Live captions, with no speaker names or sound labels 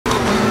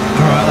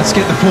let's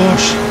get the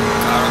Porsche.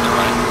 Car on the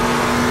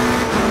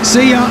right.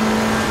 See ya.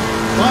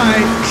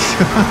 Bye.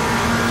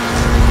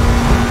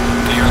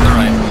 Clear on the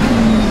right.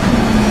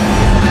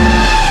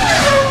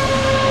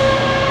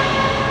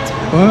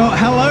 Well,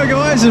 hello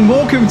guys and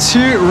welcome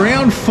to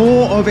round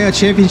 4 of our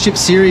championship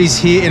series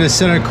here in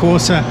Assetto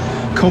Corsa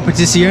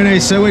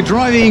Competizione. So we're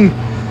driving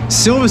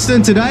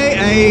Silverstone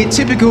today, a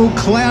typical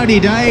cloudy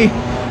day.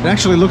 It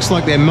actually looks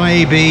like there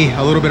may be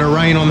a little bit of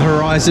rain on the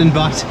horizon,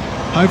 but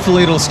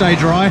hopefully it'll stay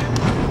dry.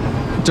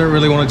 Don't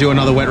really want to do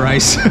another wet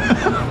race.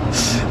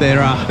 They're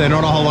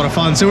not a whole lot of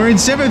fun. So we're in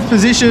 7th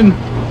position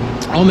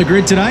on the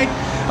grid today.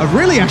 I've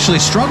really actually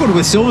struggled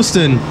with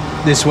Silverstone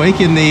this week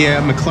in the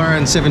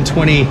McLaren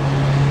 720S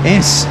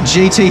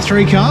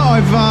GT3 car.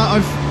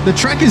 The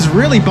track is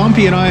really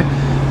bumpy, and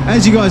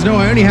as you guys know,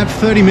 I only had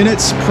 30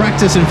 minutes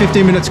practice and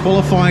 15 minutes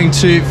qualifying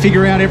to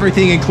figure out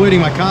everything, including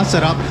my car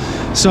setup.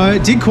 So I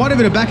did quite a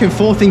bit of back and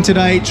forth thing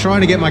today, trying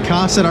to get my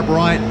car set up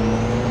right.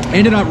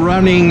 Ended up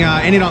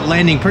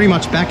landing pretty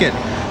much back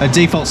at a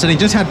default setting.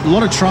 Just had a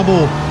lot of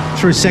trouble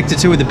through sector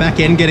 2 with the back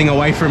end getting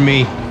away from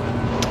me.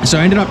 So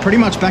I ended up pretty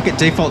much back at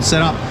default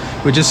setup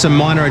with just some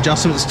minor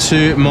adjustments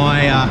to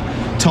my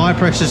tyre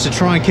pressures to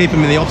try and keep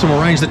them in the optimal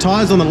range. The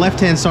tyres on the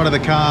left-hand side of the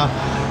car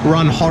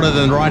run hotter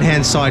than the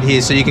right-hand side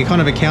here, so you can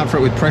kind of account for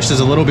it with pressures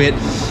a little bit.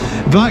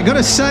 But got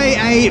to say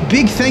a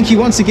big thank you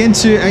once again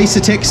to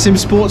ACC Sim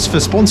Sports for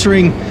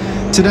sponsoring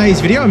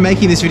today's video and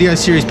making this video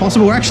series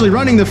possible. We're actually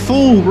running the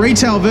full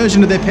retail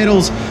version of their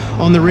pedals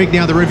on the rig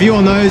now. The review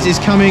on those is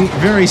coming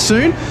very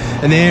soon,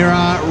 and they're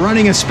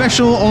running a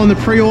special on the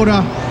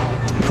pre-order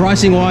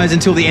pricing wise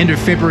until the end of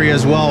February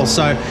as well.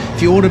 So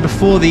if you order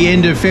before the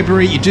end of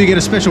February, you do get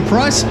a special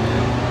price.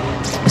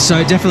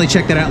 So definitely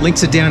check that out.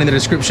 Links are down in the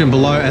description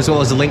below, as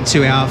well as a link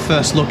to our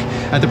first look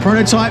at the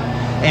prototype.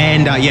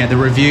 And yeah, the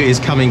review is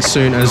coming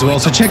soon as well.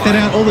 So check that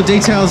out. All the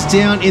details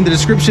down in the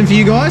description for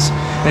you guys.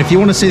 And if you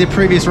want to see the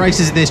previous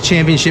races in this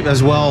championship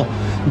as well,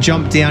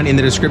 jump down in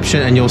the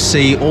description and you'll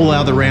see all our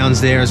other rounds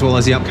there, as well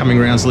as the upcoming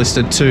rounds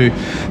listed too.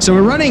 So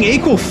we're running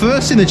equal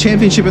first in the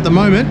championship at the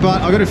moment,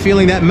 but I've got a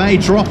feeling that may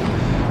drop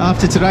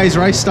after today's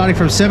race, starting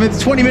from 7th.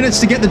 20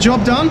 minutes to get the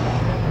job done.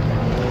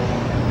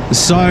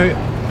 So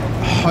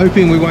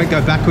hoping we won't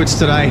go backwards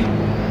today.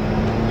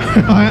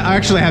 I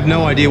actually have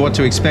no idea what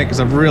to expect because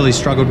I've really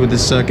struggled with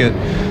this circuit.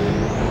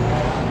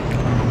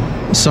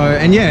 So,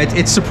 and yeah,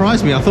 it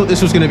surprised me. I thought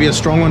this was going to be a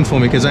strong one for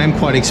me because I am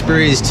quite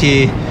experienced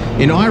here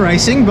in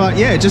iRacing, but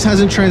yeah, it just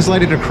hasn't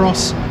translated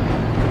across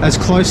as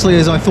closely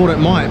as I thought it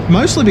might.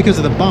 Mostly because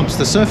of the bumps.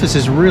 The surface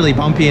is really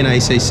bumpy in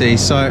ACC,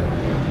 so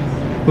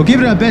we'll give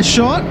it our best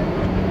shot.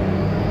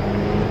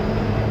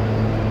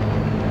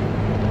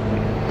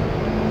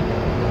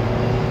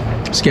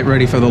 Let's get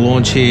ready for the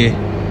launch here.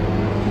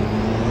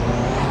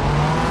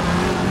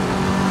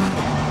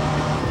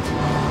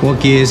 What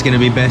gear is going to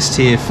be best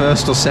here?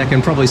 First or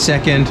second? Probably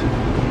second.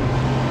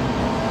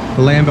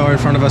 The Lambo in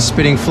front of us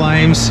spitting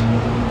flames.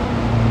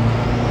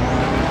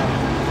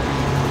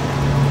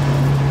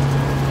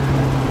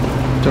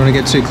 Don't want to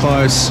get too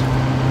close.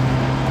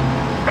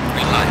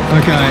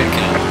 Okay.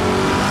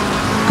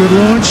 Good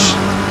launch.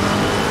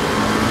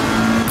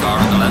 Car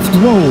on the left.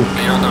 Whoa.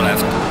 Clear on the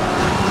left.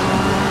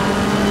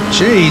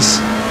 Jeez.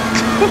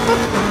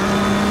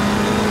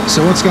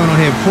 So what's going on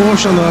here?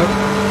 Porsche on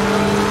the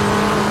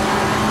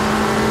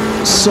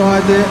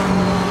side there.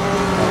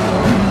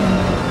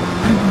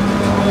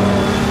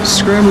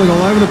 Scrambling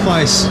all over the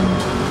place.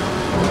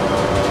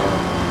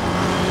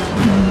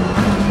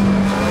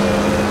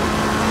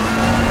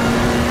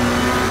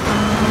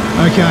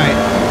 Okay.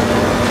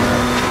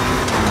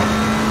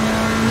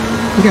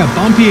 Look how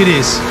bumpy it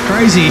is.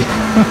 Crazy.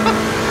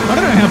 I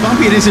don't know how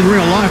bumpy it is in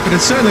real life, but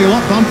it's certainly a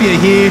lot bumpier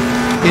here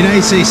in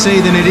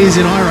ACC than it is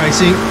in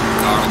iRacing.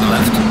 Car on the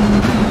left.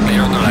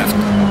 Clear on the left.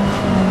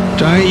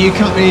 Don't you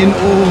cut me in.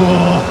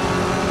 Oh.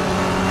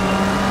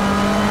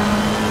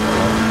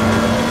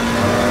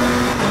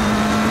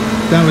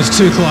 That was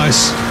too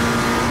close.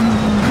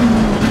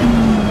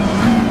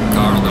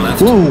 Car on the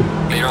left. Whoa.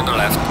 Clear on the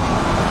left.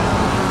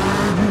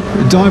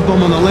 A dive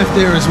bomb on the left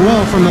there as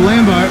well from the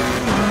Lambo.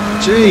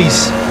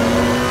 Jeez.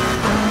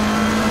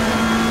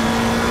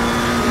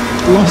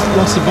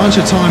 Lost a bunch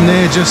of time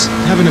there, just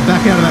having to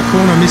back out of that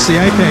corner and miss the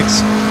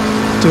apex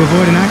to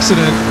avoid an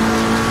accident.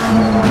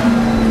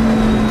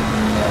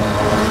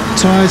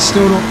 Tyres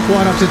still not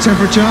quite up to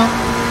temperature.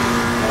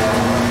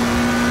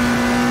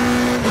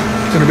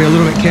 Got to be a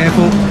little bit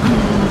careful.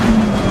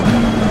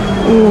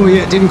 Oh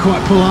yeah, didn't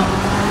quite pull up.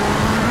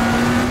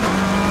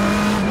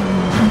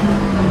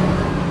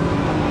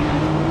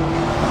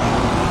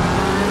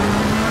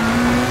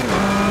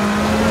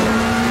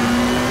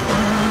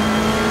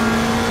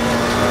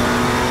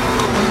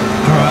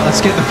 All right,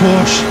 let's get the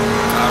Porsche.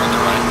 Car on the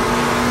right.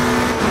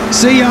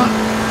 See ya.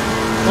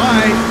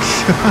 Bye.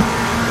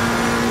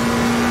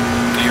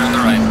 Clear on the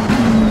right.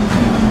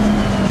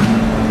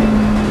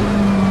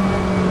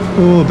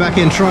 Oh, back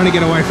in trying to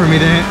get away from me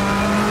there.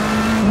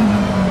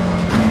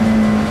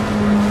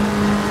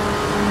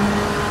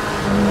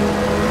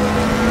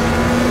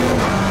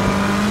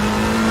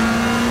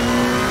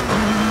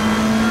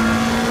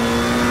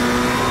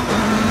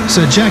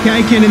 So Jack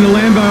Aiken in the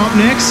Lambo up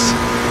next.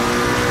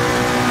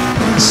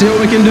 Let's see what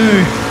we can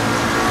do.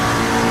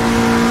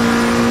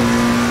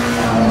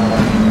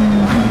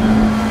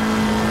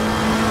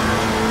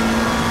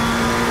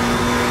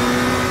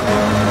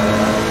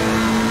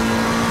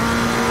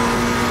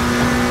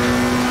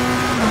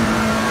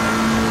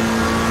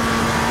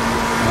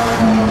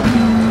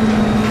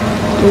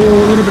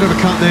 Oh, a little bit of a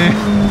cut there.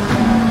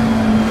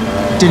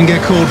 Didn't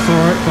get called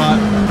for it, but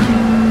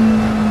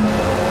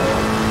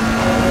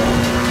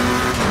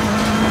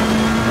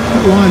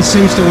that line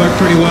seems to work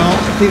pretty well.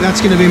 I think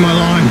that's going to be my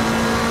line.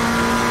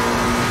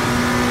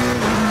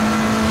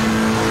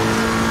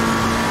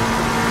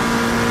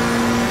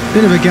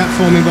 Bit of a gap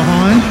forming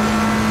behind.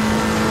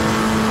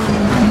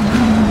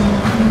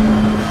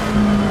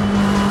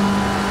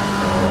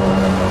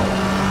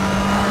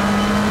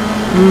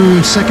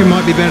 Second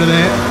might be better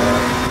there.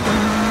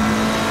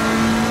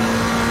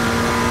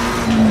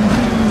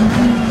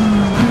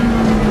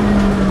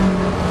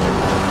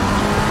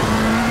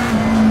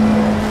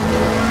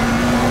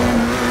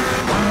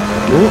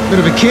 Oh, bit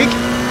of a kick.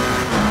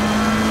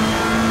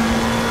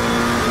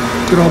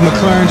 Good old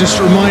McLaren just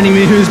reminding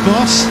me who's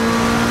boss.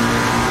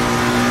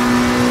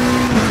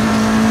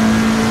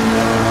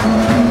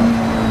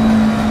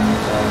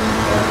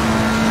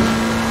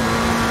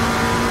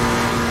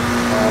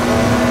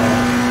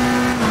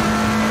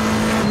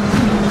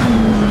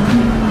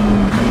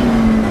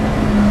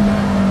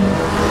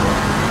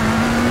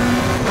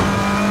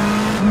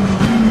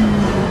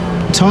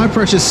 Tyre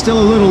pressure is still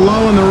a little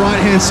low on the right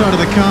hand side of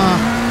the car.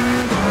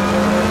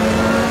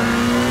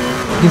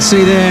 You can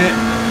see there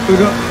we've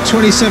got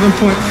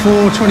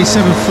 27.4,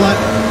 27 flat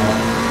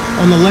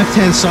on the left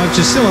hand side, which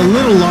is still a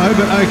little low,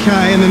 but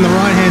okay. And then the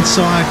right hand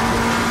side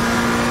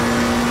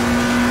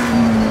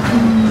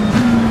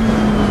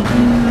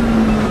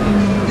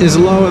is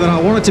lower than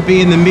I want it to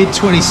be, in the mid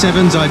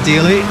 27s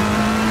ideally.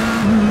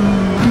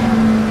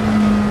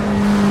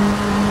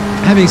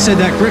 Having said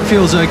that, grip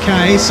feels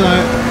okay, so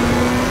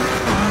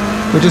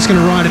we're just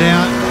going to ride it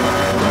out.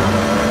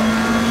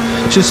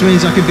 It just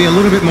means I can be a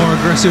little bit more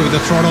aggressive with the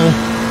throttle,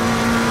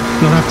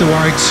 not have to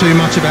worry too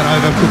much about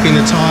overcooking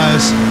the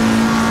tyres.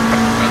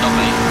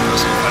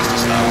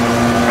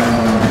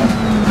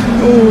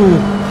 Oh,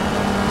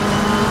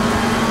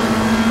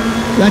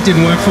 that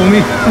didn't work for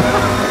me.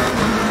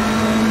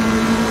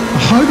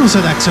 Hogels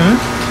at that turn.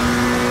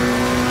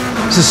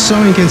 This is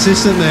so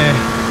inconsistent there.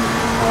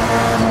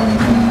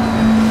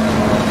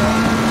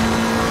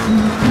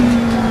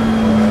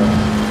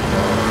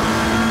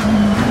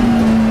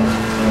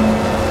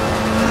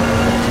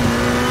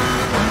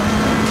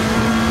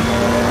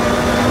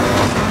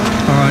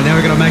 Now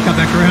we're going to make up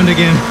that ground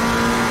again.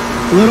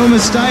 Little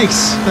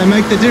mistakes, they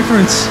make the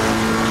difference.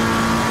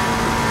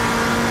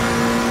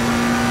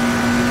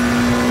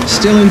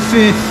 Still in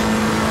fifth.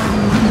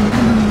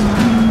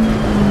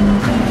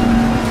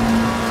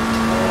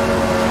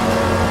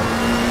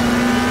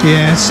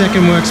 Yeah,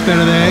 second works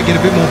better there, get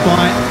a bit more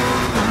bite.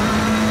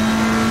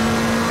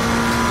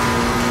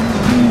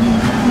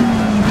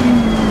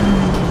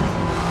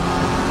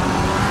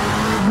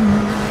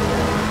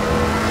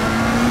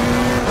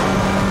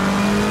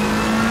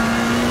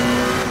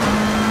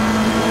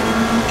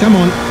 Come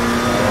on.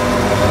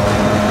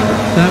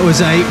 That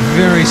was a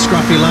very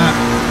scruffy lap.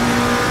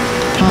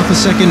 Half a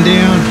second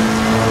down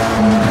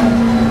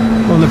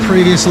on the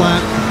previous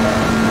lap.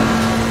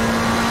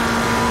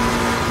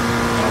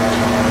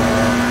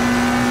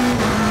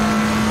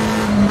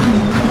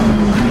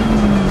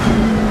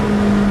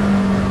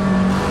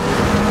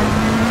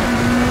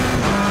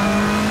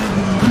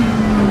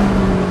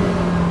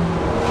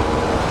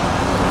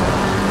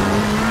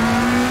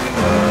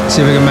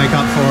 See if we can make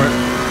up for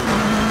it.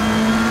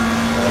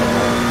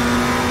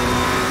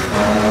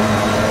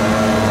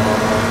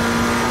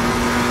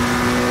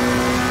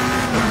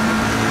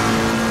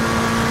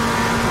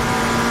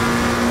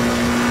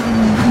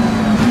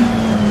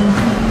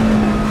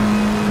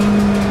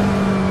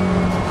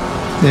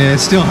 Yeah,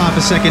 it's still half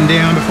a second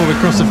down before we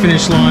cross the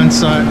finish line,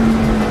 so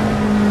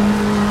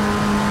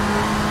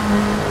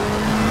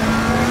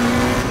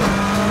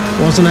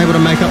wasn't able to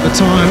make up the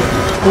time.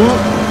 Oh.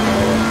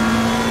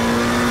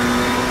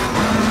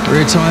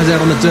 Rear tyres out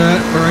on the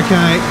dirt, we're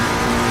okay.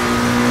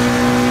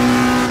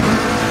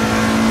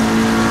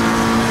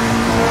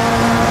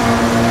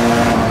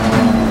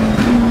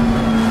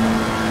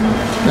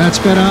 That's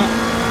better.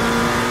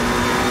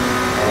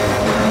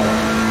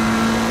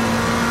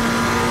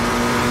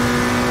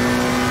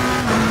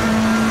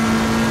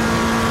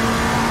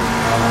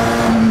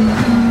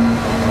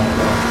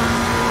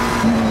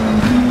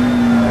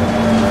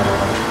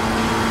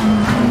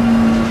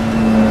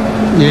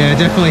 Yeah,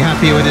 definitely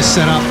happy with this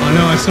setup. I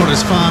know it's not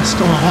as fast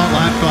on a hot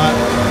lap,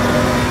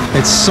 but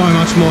it's so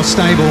much more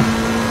stable.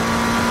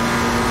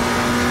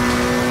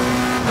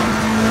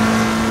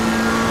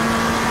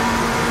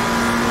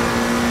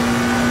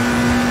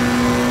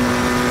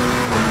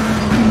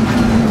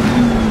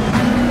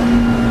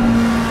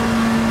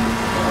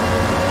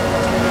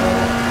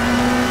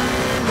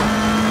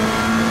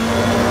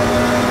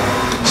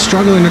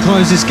 Struggling to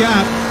close this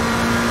gap.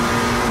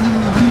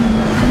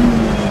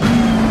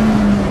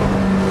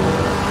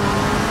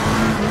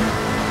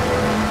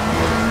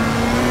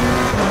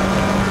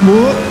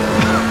 Whoop.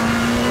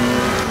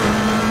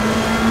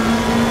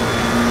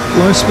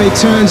 Low speed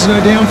turns,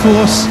 no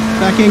downforce.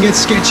 Back end gets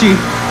sketchy.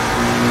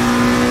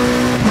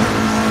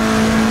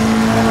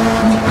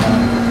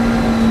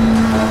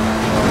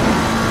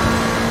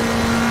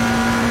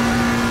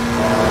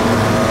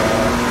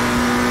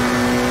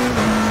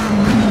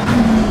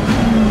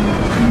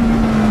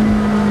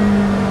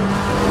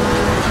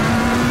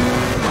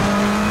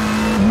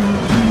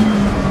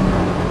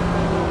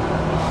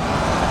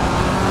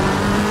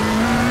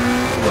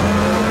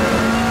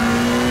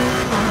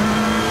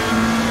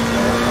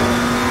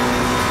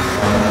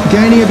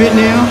 Gaining a bit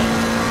now.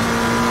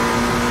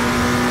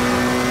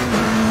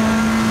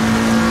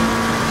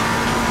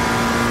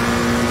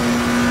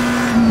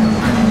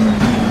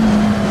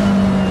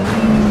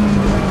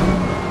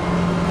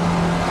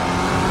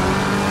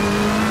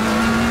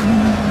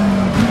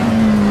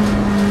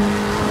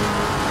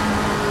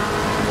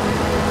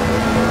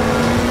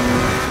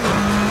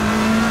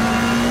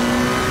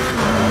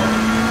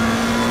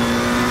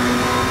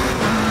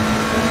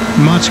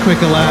 Much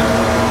quicker lap.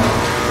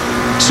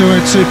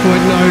 202.09.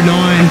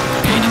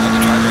 Gaining on the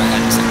driver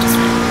ahead, sector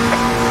 3.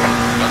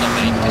 Well done,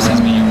 mate. This has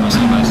been your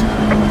muscle best.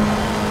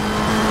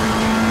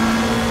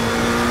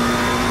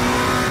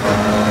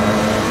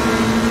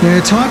 Yeah,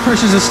 tyre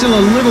pressures are still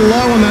a little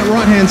low on that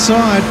right-hand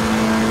side.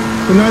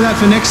 We'll know that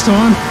for next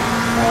time.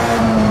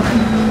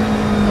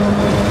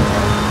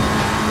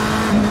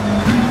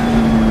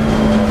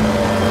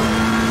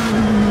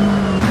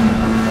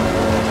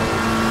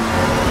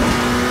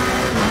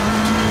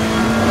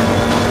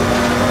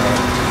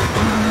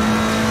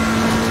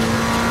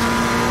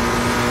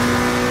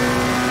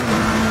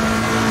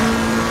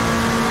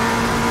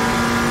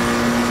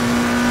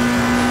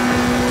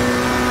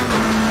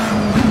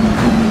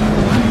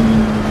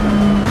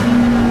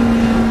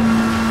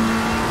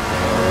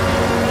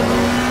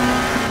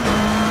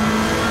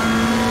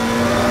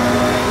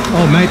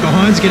 Oh, mate,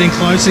 behind's getting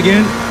close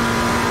again.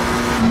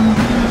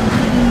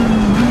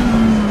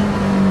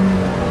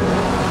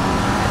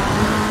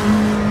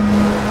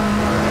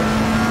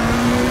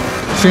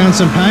 Found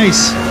some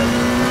pace.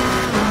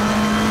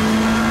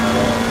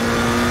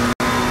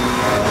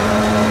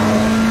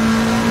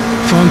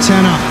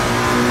 Fontana.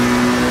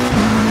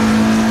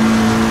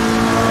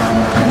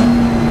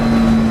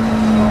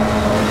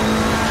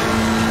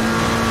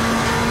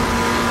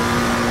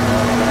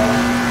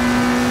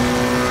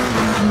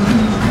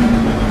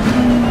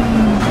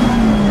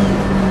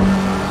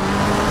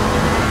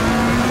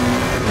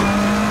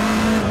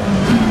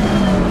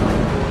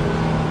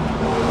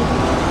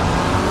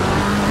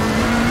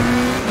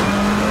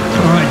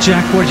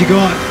 Jack, what you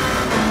got?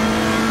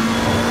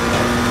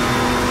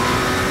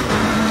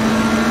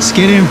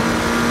 Skid him.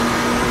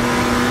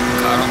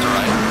 Car on the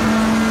right.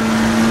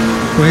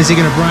 Where's he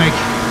going to brake?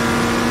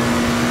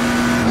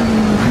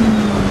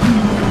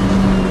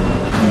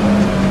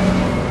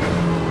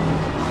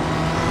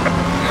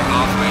 You're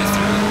halfway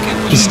through. Keep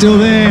pushing. He's still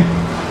there.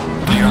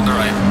 Clear on the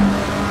right.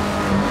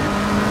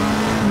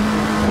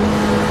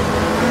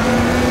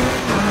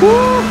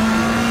 Woo!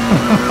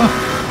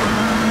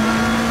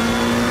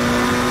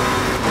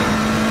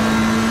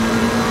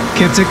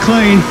 Kept it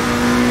clean.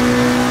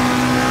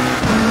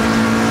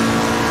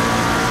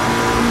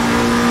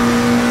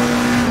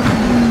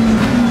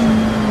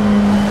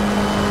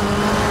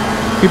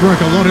 He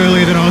broke a lot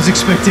earlier than I was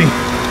expecting.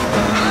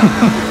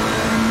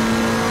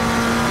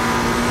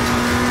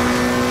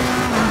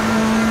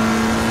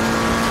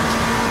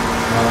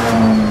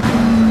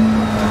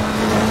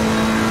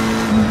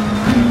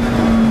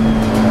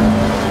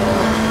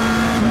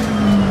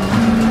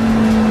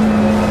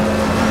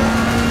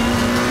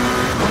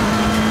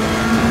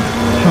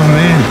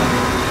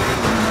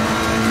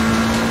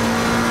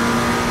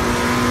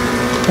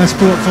 That's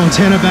brought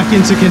Fontana back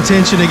into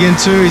contention again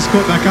too. He's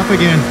caught back up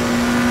again.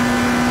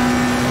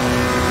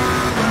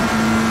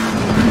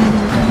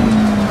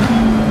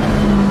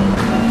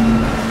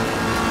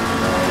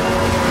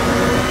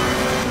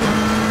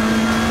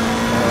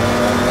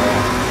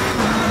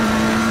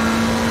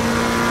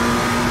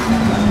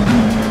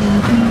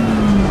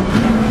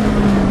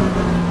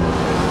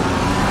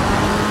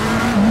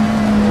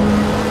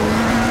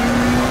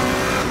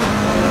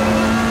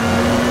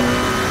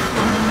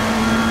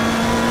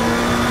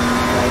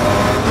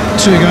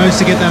 Two goes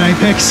to get that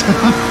apex.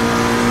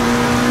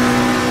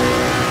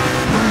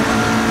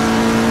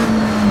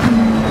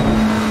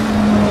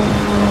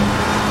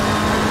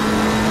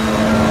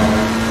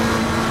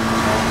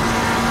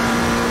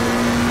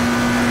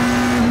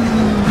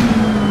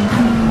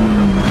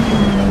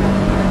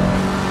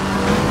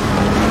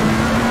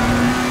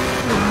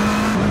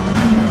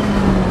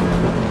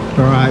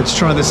 All right, let's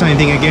try the same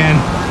thing again.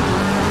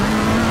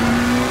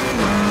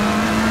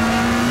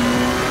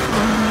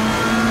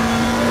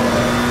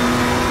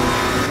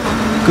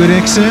 Good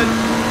exit.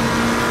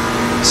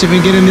 See if we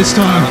can get him this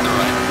time. On the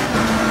right.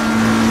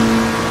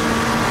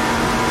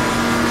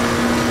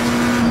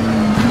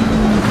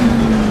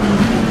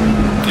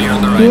 Clear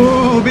on the right.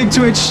 Whoa, big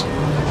twitch.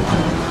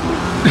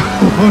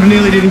 Oh,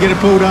 nearly didn't get it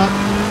pulled up.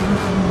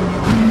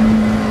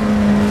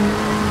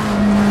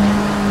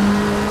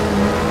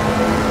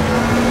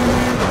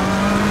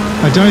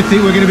 I don't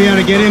think we're going to be able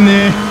to get in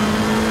there.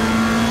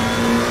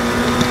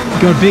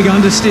 Got a big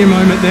understeer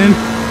moment then.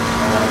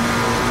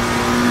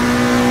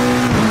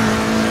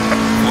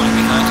 Falling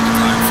behind the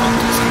car in front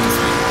of sector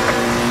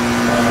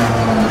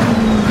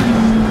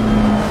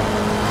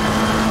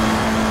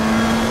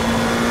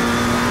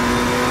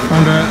 3.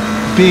 Under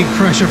big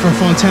pressure from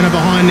Fontana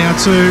behind now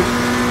too.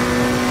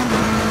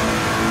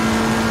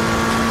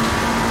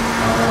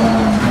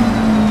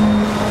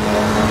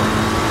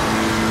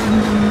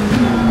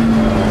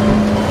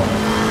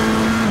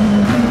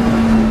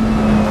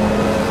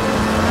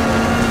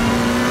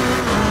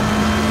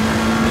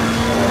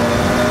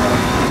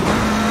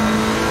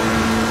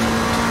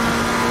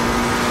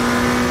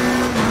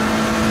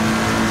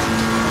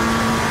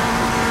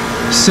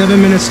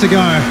 Seven minutes to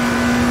go.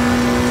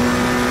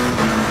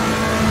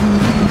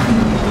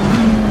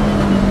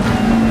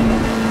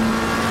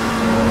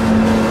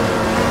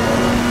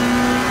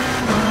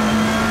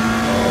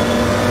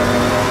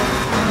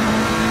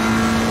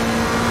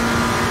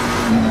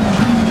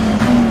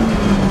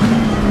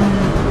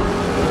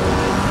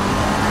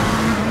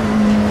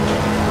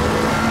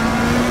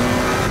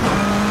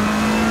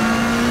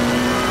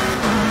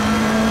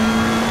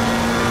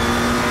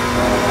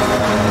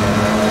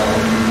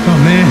 Oh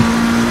man,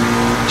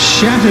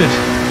 shattered.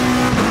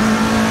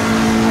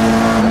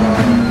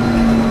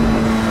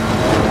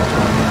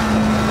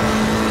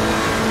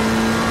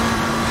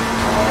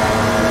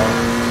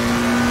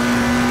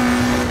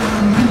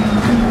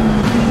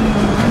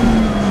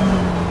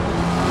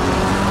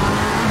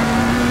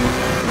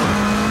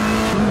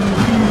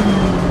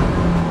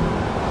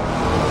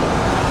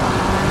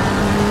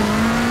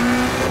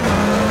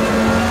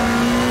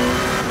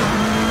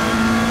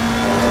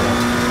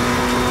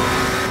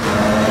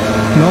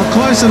 Not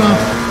close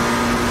enough.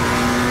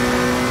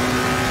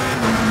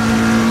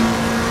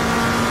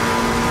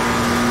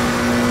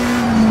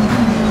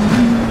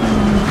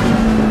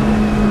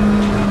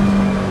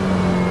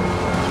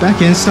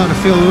 Back end starting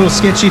to feel a little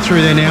sketchy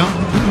through there now.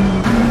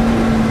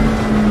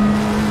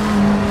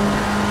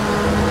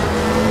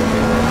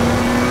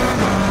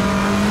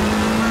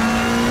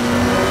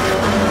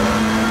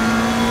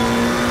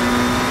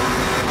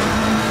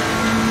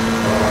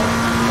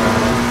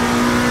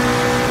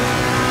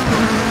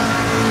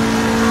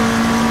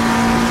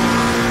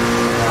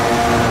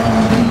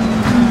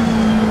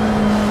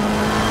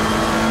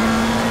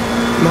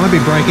 Might be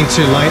braking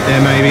too late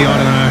there maybe, I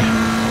don't know.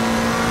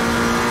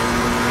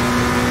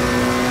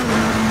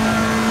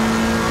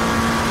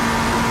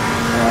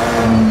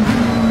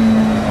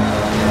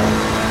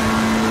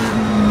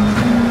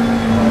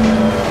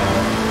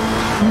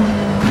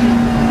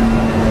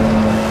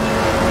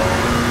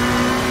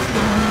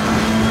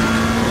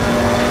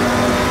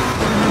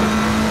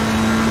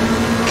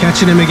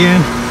 Catching him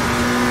again.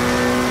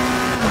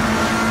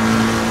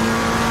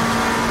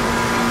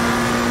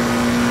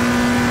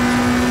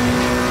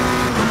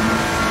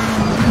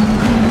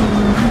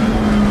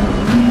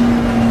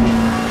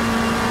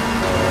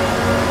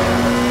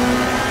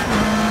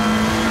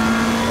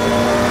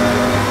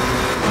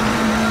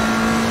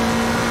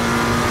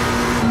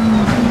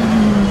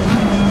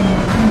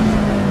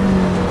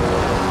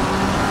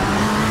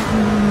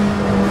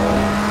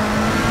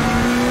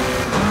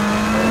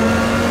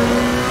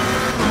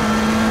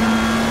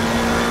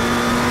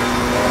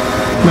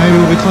 Maybe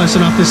we'll be close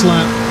enough this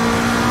lap.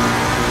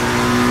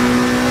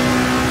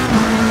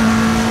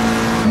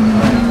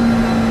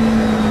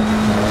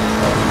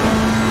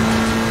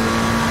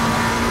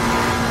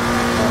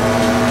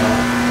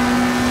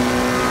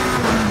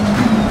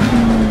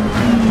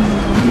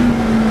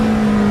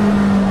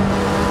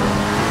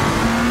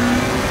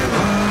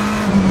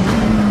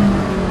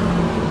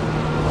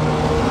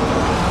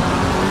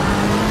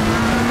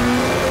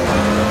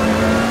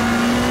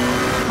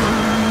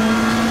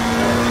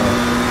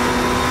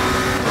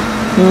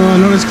 Oh,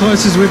 not as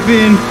close as we've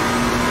been.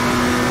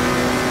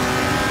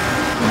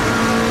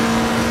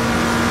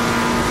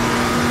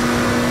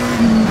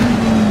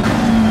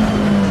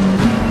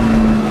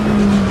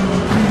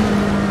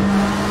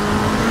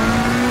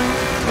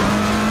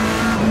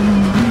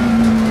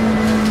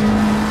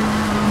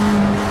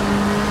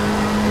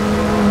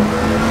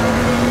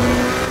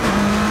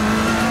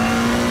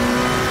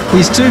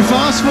 He's too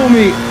fast for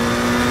me.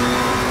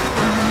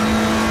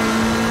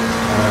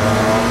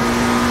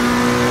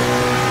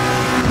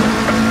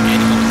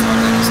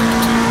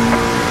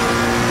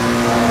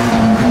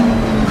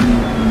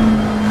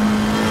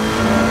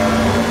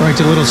 Braked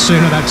a little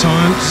sooner that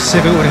time, see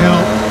if it would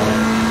help.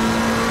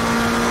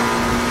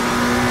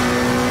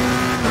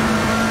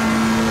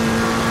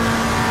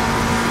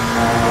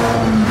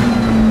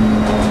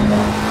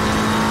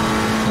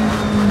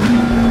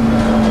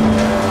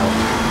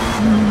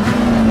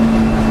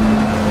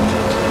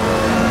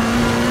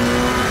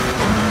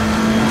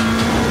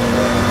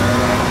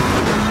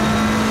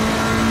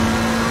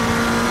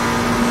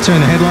 Turn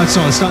the headlights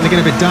on, starting to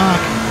get a bit dark.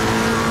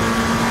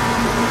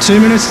 2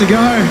 minutes to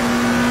go.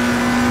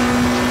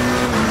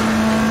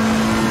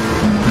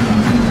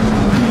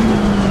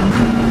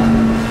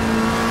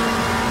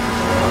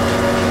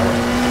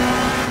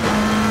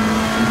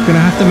 Gonna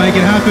have to make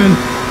it happen.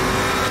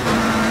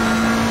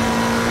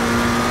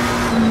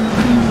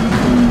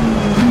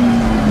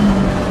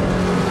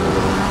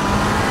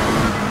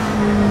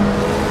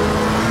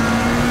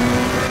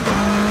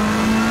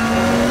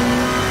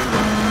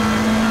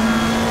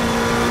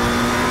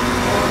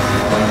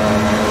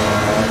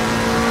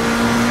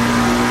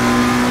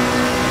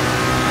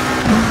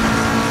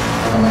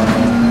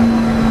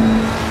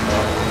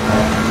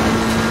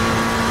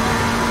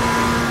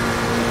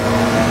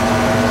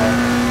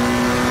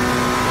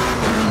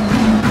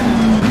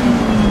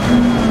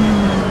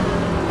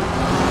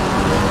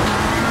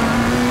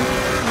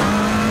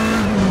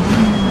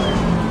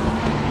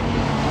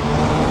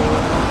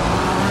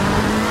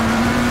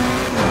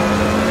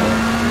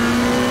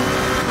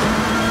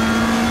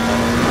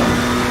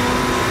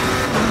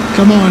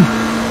 Come on.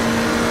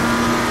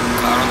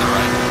 Car on the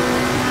right.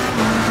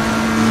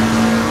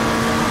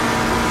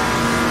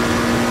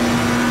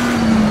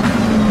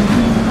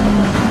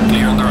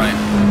 Clear on the right.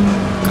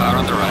 Car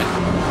on the right.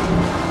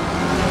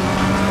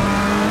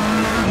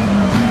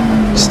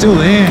 Still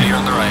there. Clear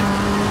on the right.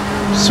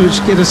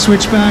 Switch, get a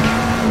switch back.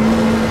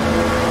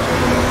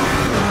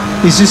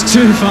 He's just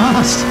too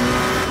fast.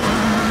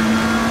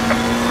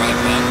 Right,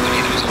 man. We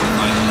need those on the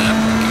final lap.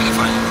 Give me the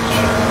final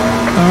push.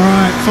 All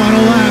right,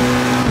 final lap.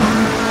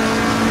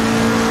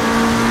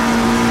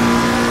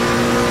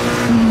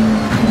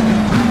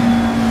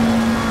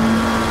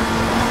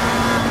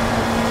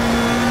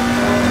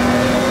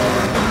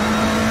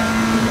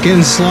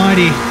 Getting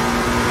slidey.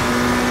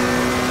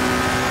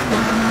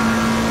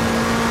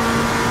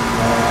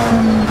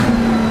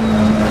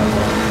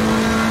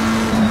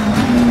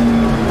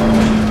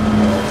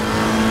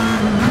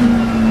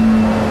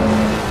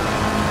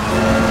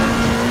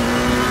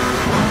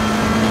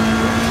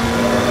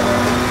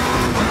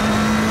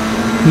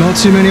 Not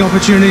too many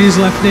opportunities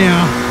left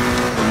now.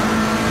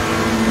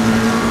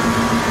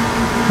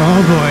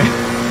 Oh boy.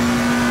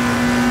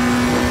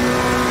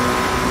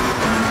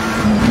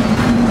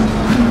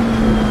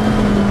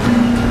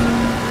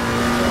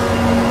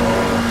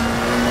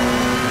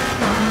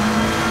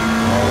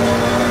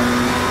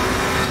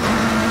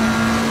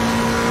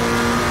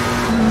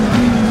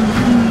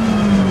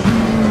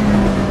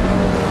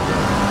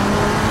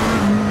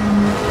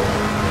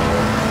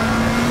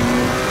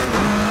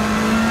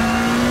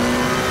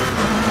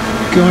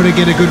 Gotta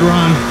get a good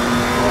run.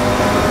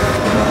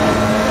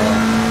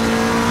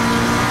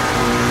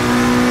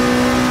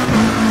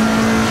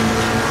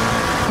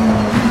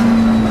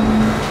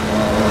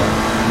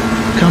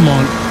 Come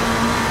on.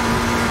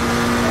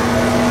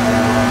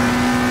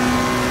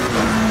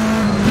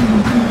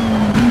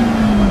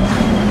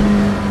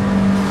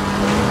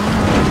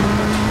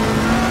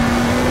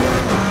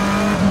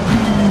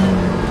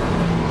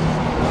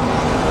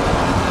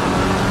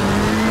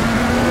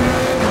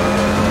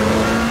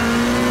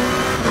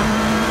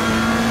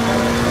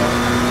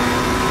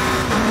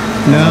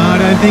 No, I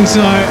don't think so.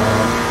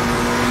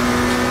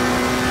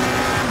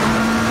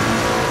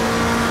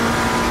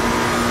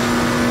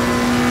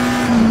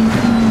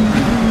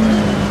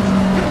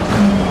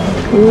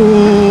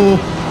 Oh.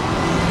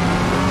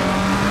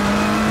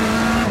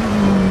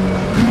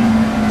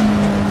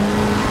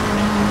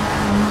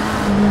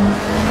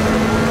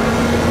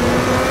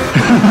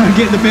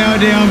 Get the power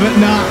down, but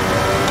nah.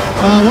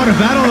 Oh, what a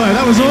battle though.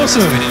 That was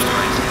awesome.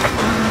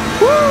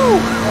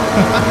 Woo!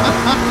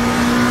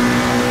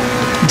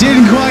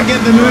 Didn't quite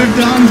get the move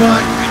done, but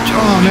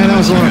oh man, that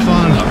was a lot of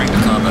fun. I'll bring the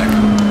car back.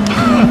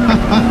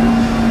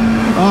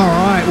 All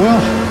right,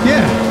 well,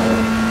 yeah,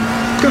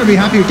 got to be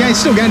happy. Again,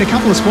 still gained a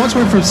couple of spots,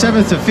 went from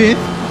 7th to 5th,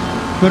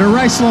 but a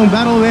race-long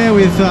battle there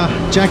with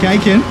Jack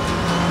Aiken.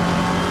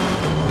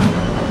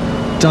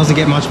 Doesn't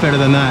get much better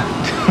than that.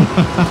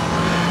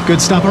 Good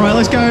stuff. All right,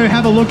 let's go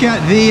have a look at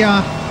the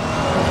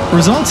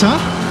results, huh?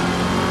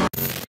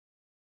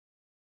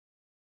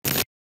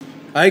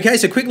 Okay,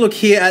 so quick look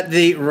here at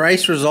the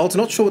race results.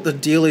 Not sure what the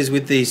deal is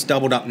with these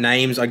doubled up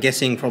names. I'm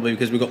guessing probably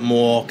because we've got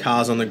more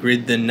cars on the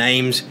grid than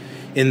names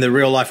in the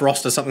real life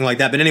roster, something like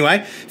that. But anyway,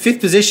 5th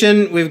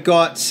position, we've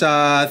got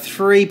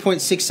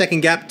 3.6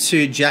 second gap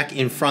to Jack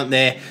in front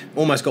there.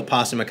 Almost got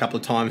past him a couple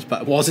of times,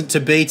 but it wasn't to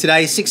be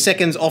today. 6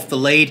 seconds off the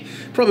lead.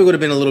 Probably would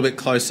have been a little bit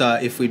closer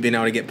if we'd been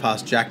able to get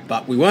past Jack,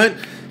 but we weren't.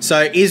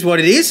 So is what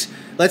it is.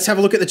 Let's have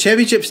a look at the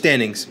championship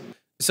standings.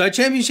 So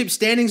championship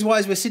standings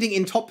wise, we're sitting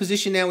in top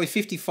position now with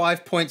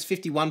 55 points,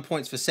 51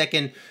 points for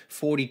second,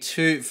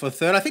 42 for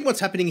third. I think what's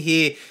happening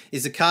here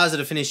is the cars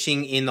that are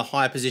finishing in the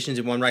higher positions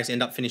in one race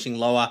end up finishing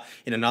lower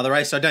in another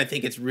race. So I don't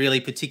think it's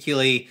really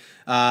particularly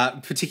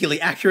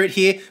accurate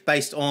here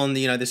based on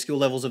the skill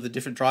levels of the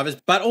different drivers,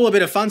 but all a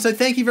bit of fun. So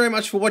thank you very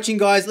much for watching,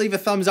 guys. Leave a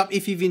thumbs up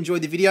if you've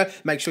enjoyed the video.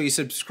 Make sure you're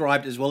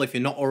subscribed as well if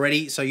you're not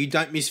already, so you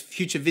don't miss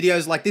future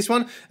videos like this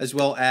one, as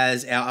well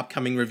as our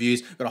upcoming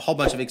reviews. Got a whole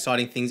bunch of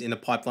exciting things in the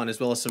pipeline, as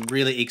well as some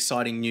really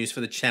exciting news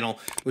for the channel,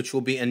 which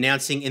we'll be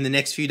announcing in the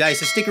next few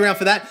days. So stick around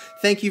for that.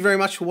 Thank you very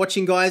much for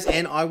watching, guys,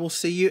 and I will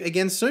see you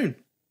again soon.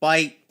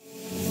 Bye.